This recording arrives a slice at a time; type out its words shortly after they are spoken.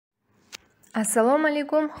Assalomu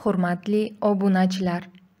alaykum hurmatli obunachilar.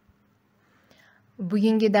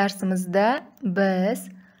 Bugungi darsimizda biz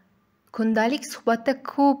kundalik suhbatda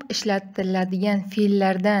ko'p ishlatiladigan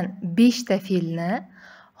fe'llardan 5 ta fe'lni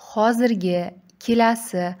hozirgi,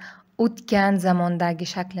 kelasi, o'tgan zamondagi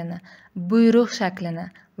shaklini, buyruq shaklini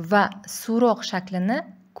va so'roq shaklini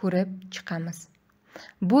ko'rib chiqamiz.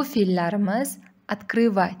 Bu fe'llarimiz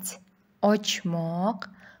открывать ochmoq,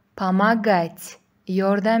 помогать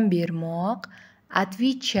yordam bermoq,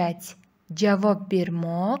 отвечать javob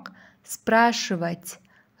bermoq, СПРАШИВАТЬ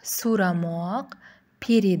so'ramoq,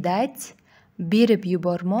 передать berib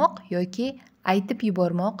yubormoq yoki aytib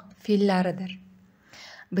yubormoq fe'llaridir.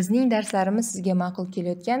 Bizning darslarimiz sizga ma'qul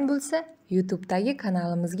kelayotgan bo'lsa, YouTube'dagi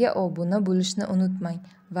kanalimizga obuna bo'lishni unutmang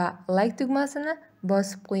va like tugmasini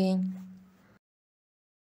bosib qo'ying.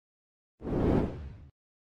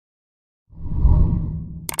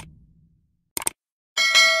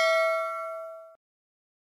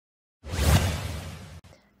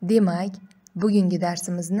 Demak, bugungi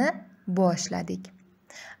darsimizni boshladik.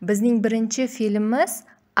 Bizning birinchi fe'limiz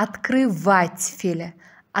открывать fe'li.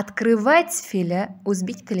 Открывать fe'li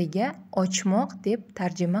o'zbek tiliga ochmoq deb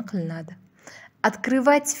tarjima qilinadi.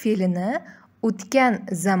 Открывать fe'lini o'tgan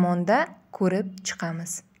zamonda ko'rib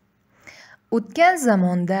chiqamiz. O'tgan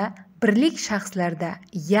zamonda birlik shaxslarda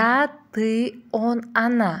ya, ty, on,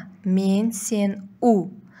 ana, men, sen, u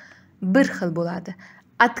bir xil bo'ladi.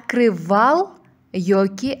 Открывал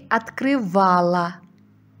yoki открывала.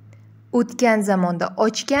 O'tgan zamonda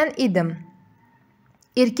ochgan edim.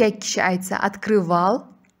 Erkak kishi aytsa открывал,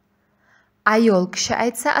 ayol kishi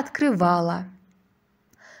aytsa открывала.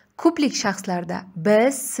 Ko'plik shaxslarda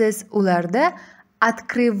biz, siz, ularda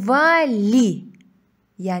открывали,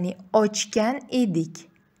 ya'ni ochgan edik.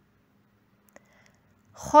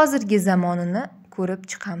 Hozirgi zamonini ko'rib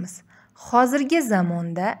chiqamiz. Hozirgi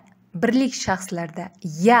zamonda birlik shaxslarda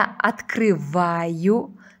я открываю,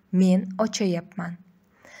 men ochayapman.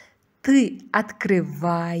 Ты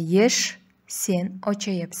открываешь, sen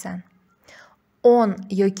ochayapsan. Он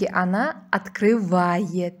yoki ana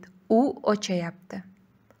открывает, u ochayapti.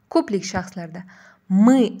 Ko'plik shaxslarda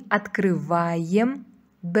мы открываем,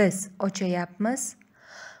 biz ochayapmiz.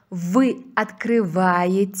 Вы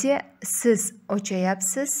открываете, siz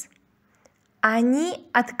ochayapsiz. Они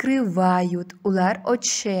открывают, ular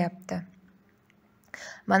ochishayapti.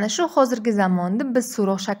 Mana shu hozirgi zamonda biz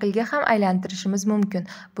so'roq shakliga ham aylantirishimiz mumkin.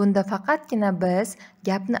 Bunda faqatgina biz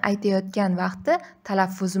gapni aytayotgan vaqtda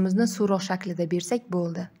talaffuzimizni so'roq shaklida bersak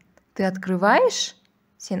bo'ldi. Ты открываешь?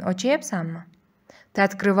 Sen ochayapsanmi? Ты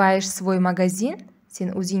открываешь свой магазин?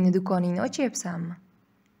 Sen o'zingni do'koningni ochayapsanmi?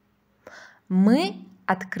 Мы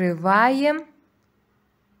открываем,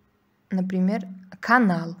 например,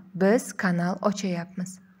 kanal. Biz kanal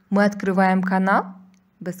ochayapmiz. Мы открываем kanal?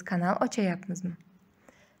 Biz kanal ochayapmizmi?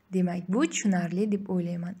 Demak, bu tushunarli deb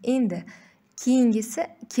o'ylayman. Endi keyingisi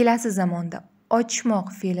kelasi zamonda.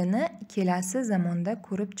 Ochmoq fe'lini kelasi zamonda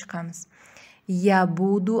ko'rib chiqamiz. Я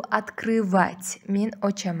буду открывать. Men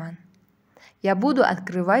ochaman. Я буду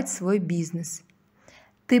открывать свой бизнес.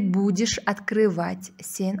 Ты будешь открывать.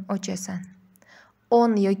 Sen ochasan.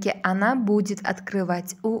 Он yoki она будет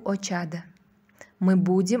открывать. U ochadi. Мы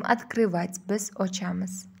будем открывать. Biz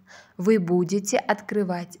ochamiz. Вы будете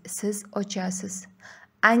открывать. Siz ochasiz.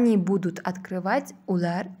 Они будут открывать.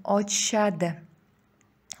 Ular ochishadi.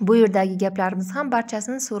 Bu yerdagi gaplarimiz ham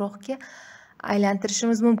barchasini so'roqga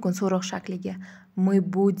aylantirishimiz mumkin, so'roq shakliga. Мы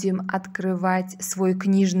будем открывать свой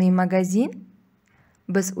книжный магазин.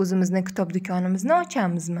 Biz o'zimizni kitob do'konimizni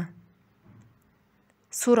ochamizmi?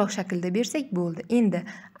 So'roq shaklida bersak bo'ldi. Endi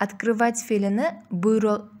открывать fe'lini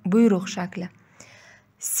buyruq shakli.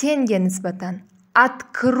 Senga nisbatan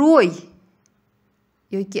открой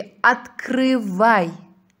yoki открывай.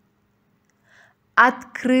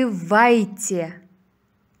 Открывайте.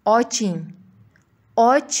 Oching.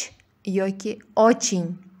 Och yoki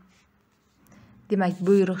oching. Demak,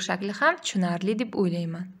 buyruq shakli ham tushunarli deb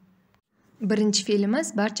o'ylayman. Birinchi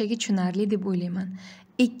fe'limiz barchaga tushunarli deb o'ylayman.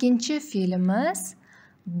 Ikkinchi fe'limiz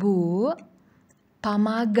bu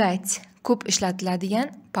помогать. Ko'p ishlatiladigan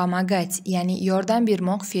помогать, ya'ni yordam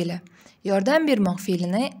bermoq fe'li. Yordam bermoq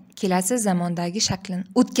fe'lini kelasi zamondagi shaklini,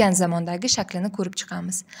 o'tgan zamondagi shaklini ko'rib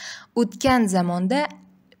chiqamiz. O'tgan zamonda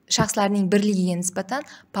shaxslarning birligiga nisbatan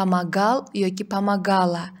помогал yoki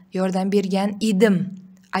помогала, yordam bergan edim,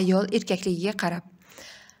 ayol erkakligiga qarab.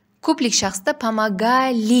 Ko'plik shaxsda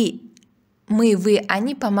помогали, мы, вы,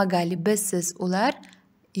 они помогали, biz, siz, ular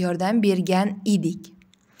yordam bergan edik.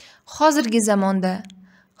 Hozirgi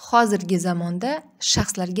zamonda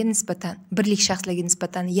shaxslarga nisbatan, birlik shaxslarga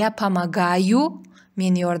nisbatan я помогаю,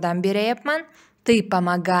 men yordam berayapman. Ты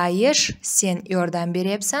помогаешь, sen yordam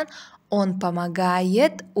beryapsan. Он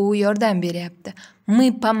помогает, u yordam beryapti.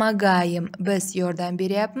 Мы помогаем, biz yordam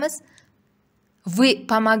beryapmiz. Вы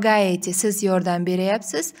помогаете, siz yordam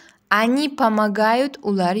beryapsiz. Они помогают,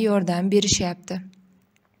 ular yordam berishyapti.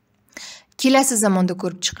 Kelasi zamonda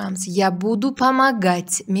ko'rib chiqamiz. Я буду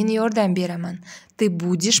помогать, men yordam beraman. Ты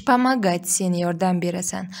будешь помогать, sen yordam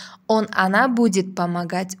berasan. Он, она будет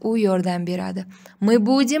помогать, u yordam beradi. Мы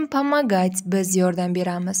будем помогать, biz yordam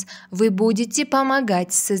beramiz. Вы будете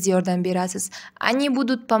помогать, siz yordam berasiz. Они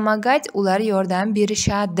будут помогать, ular yordam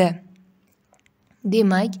berishadi.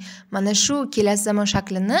 Demak, mana shu kelasi zamon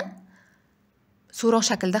shaklini so'roq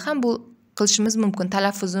shaklida ham bu qilishimiz mumkin.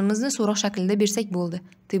 Talaffuzimizni so'roq shaklida bersak bo'ldi.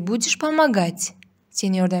 Ты будешь помогать?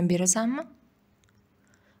 Sen yordam berasanmi?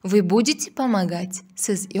 Вы будете помогать?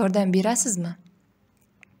 Siz yordam berasizmi?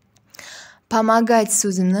 Помогать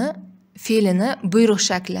so'zini, fe'lini buyruq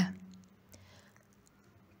shakli.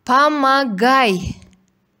 Помогай.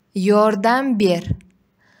 Yordam ber.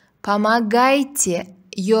 Помогайте.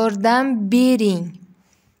 Yordam bering.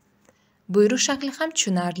 Buyruq shakli ham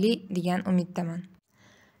tushunarli degan umiddaman.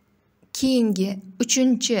 Keyingi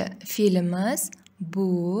 3-chi fe'limiz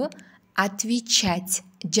bu отвечать,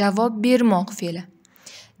 javob bermoq fe'li.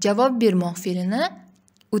 Javob bermoq fe'lini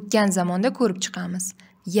o'tgan zamonda ko'rib chiqamiz.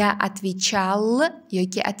 Я отвечал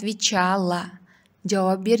yoki отвечала.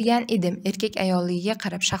 Javob bergan edim, erkak ayolligiga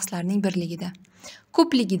qarab shaxslarning birligida.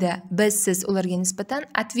 Ko'pligida biz siz ularga nisbatan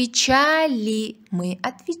отвечали, мы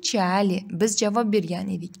отвечали, biz javob bergan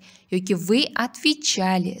edik yoki вы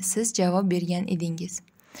отвечали, siz javob bergan edingiz.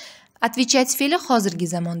 Отвечать fe'li hozirgi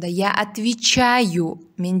zamonda. Я отвечаю,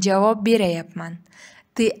 men javob berayapman.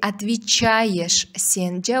 Ты отвечаешь,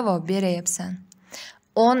 sen javob berayapsan.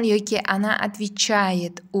 Он yoki она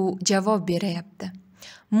отвечает, u javob berayapti.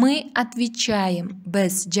 Мы отвечаем,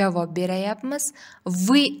 biz javob berayapmiz.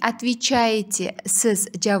 Вы отвечаете, siz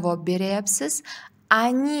javob berayapsiz.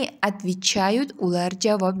 Они отвечают, ular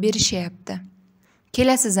javob berishyapti.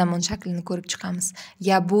 Kelasi zamon shaklini ko'rib chiqamiz.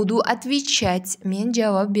 Я буду отвечать, men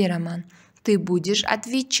javob beraman. Ты будешь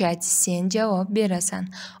отвечать, sen javob berasan.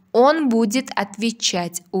 Он будет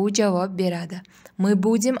отвечать, u javob beradi. Мы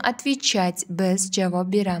будем отвечать, biz javob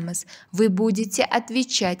beramiz. Вы будете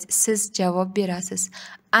отвечать, siz javob berasiz.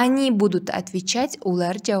 Они будут отвечать,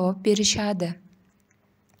 ular javob berishadi.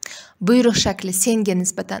 Buyruq shakli senga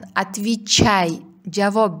nisbatan отвечай,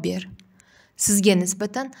 javob ber. Sizga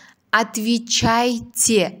nisbatan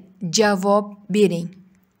отвечайте, javob bering.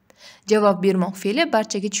 Javob bermoq fe'li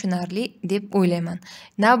barchaga tushunarli deb o'ylayman.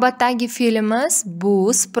 Navbatdagi fe'limiz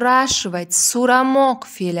bu СПРАШИВАТЬ, so'ramoq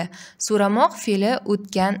fe'li. So'ramoq fe'li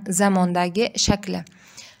o'tgan zamondagi shakli.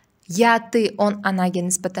 Я, ты, он, anaga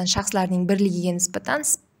nisbatan shaxslarning birligiga nisbatan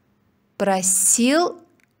спросил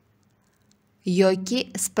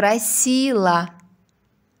yoki спросила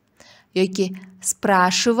yoki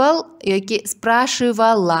спрашивал yoki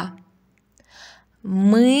спрашивала.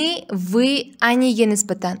 Мы, вы, aniga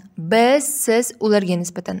nisbatan, biz, siz, ularga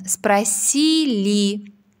nisbatan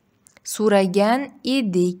спросили, so'ragan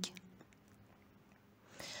edik.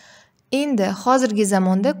 Endi hozirgi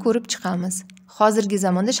zamonda ko'rib chiqamiz. Hozirgi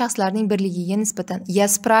zamonda shaxslarning birligiga nisbatan я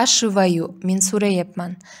спрашиваю, men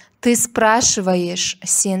so'rayapman. Ты спрашиваешь,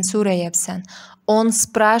 sen so'rayapsan. Он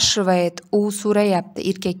спрашивает, u so'rayapti,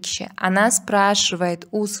 erkak kishi. Она спрашивает,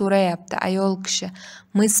 u so'rayapti, ayol kishi.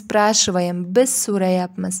 Мы спрашиваем, biz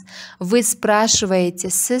so'rayapmiz. Вы спрашиваете,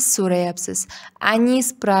 siz so'rayapsiz. Они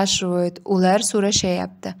спрашивают, ular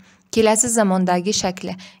so'rashayapti. Kelasi zamondagi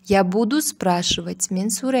shakli. Я буду спрашивать, men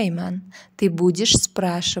so'rayman. Ты будешь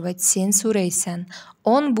спрашивать, sen so'raysan.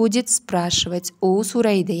 Он будет спрашивать, u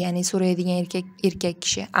so'raydi, ya'ni so'raydigan erkak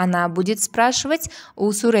kishi. Она будет спрашивать,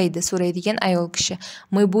 u so'raydi, so'raydigan ayol kishi.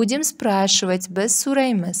 Мы будем спрашивать, biz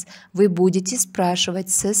so'raymiz. Вы будете спрашивать,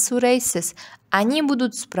 siz so'raysiz. Они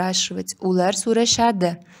будут спрашивать, ular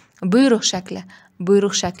so'rashadi. Buyruq shakli.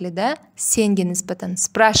 Buyruq shaklida senga nisbatan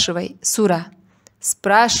спрашивай, so'ra.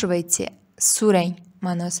 Спрашивайте, so'rang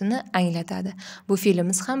ma'nosini anglatadi. Bu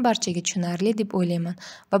fe'limiz ham barchaga tushunarli deb o'ylayman.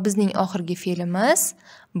 Va bizning oxirgi fe'limiz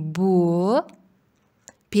bu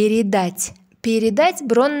передать. Передать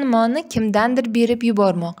biron nimani kimdandir berib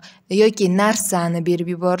yubormoq yoki narsani berib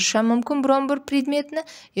yuborish ham mumkin, biron bir predmetni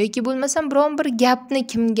yoki bo'lmasam biron bir gapni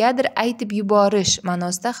kimgadir aytib yuborish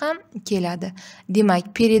ma'nosida ham keladi.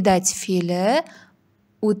 Demak, передать fe'li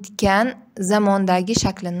o'tgan zamondagi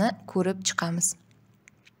shaklini ko'rib chiqamiz.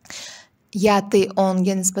 Я, ты,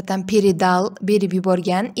 onga nisbatan передал, berib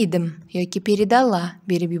yuborgan edim yoki передала,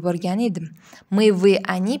 berib yuborgan edim. Мы, вы,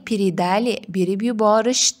 они передали, berib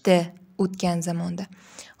yuborishdi o'tgan zamonda.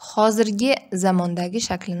 hozirgi zamondagi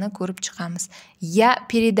shaklini ko'rib chiqamiz. Я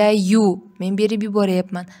передаю, men berib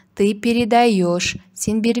yuboryapman. Ты передаешь,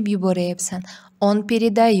 sen berib yuboryapsan. Он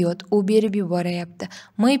передает, u berib yuboryapti.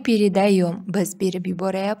 Мы передаем, biz berib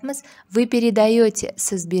yuboryapmiz. Вы передаете,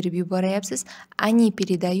 siz berib yuboryapsiz. Они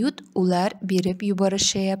передают, ular berib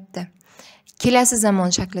yuborishyapti. Kelasi zamon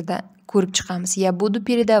shaklida ko'rib chiqamiz. Я буду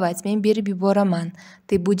передавать, men berib yuboraman.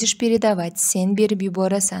 Ты будешь передавать, sen berib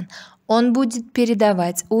yuborasan. Он будет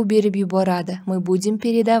передавать, u berib yuboradi. Мы будем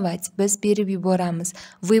передавать, biz berib yuboramiz.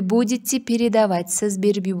 Вы будете передавать, siz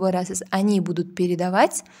berib yuborasiz. Они будут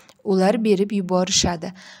передавать, ular berib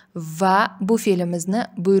yuborishadi. Va bu fe'limizni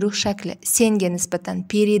buyruq shakli. Senga nisbatan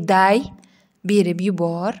передай, berib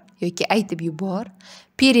yubor yoki aytib yubor.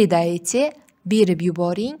 Передайте, berib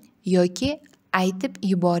yuboring yoki aytib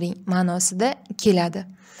yuboring ma'nosida keladi.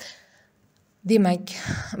 Demak,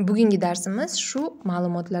 bugungi darsimiz shu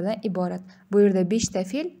ma'lumotlardan iborat. Bu yerda 5 ta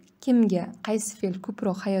fe'l, kimga qaysi fe'l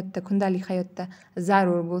ko'proq hayotda, kundalik hayotda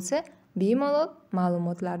zarur bo'lsa, bemalol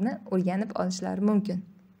ma'lumotlarni o'rganib olishlari mumkin.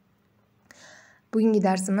 Bugungi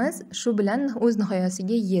darsimiz shu bilan o'z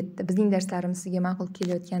nihoyasiga yetdi. Bizning darslarimiz sizga ma'qul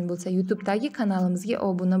kelayotgan bo'lsa, YouTube'dagi kanalimizga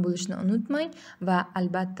obuna bo'lishni unutmang va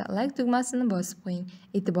albatta like tugmasini bosib qo'ying.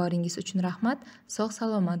 E'tiboringiz uchun rahmat. Sog'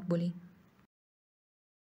 salomat bo'ling.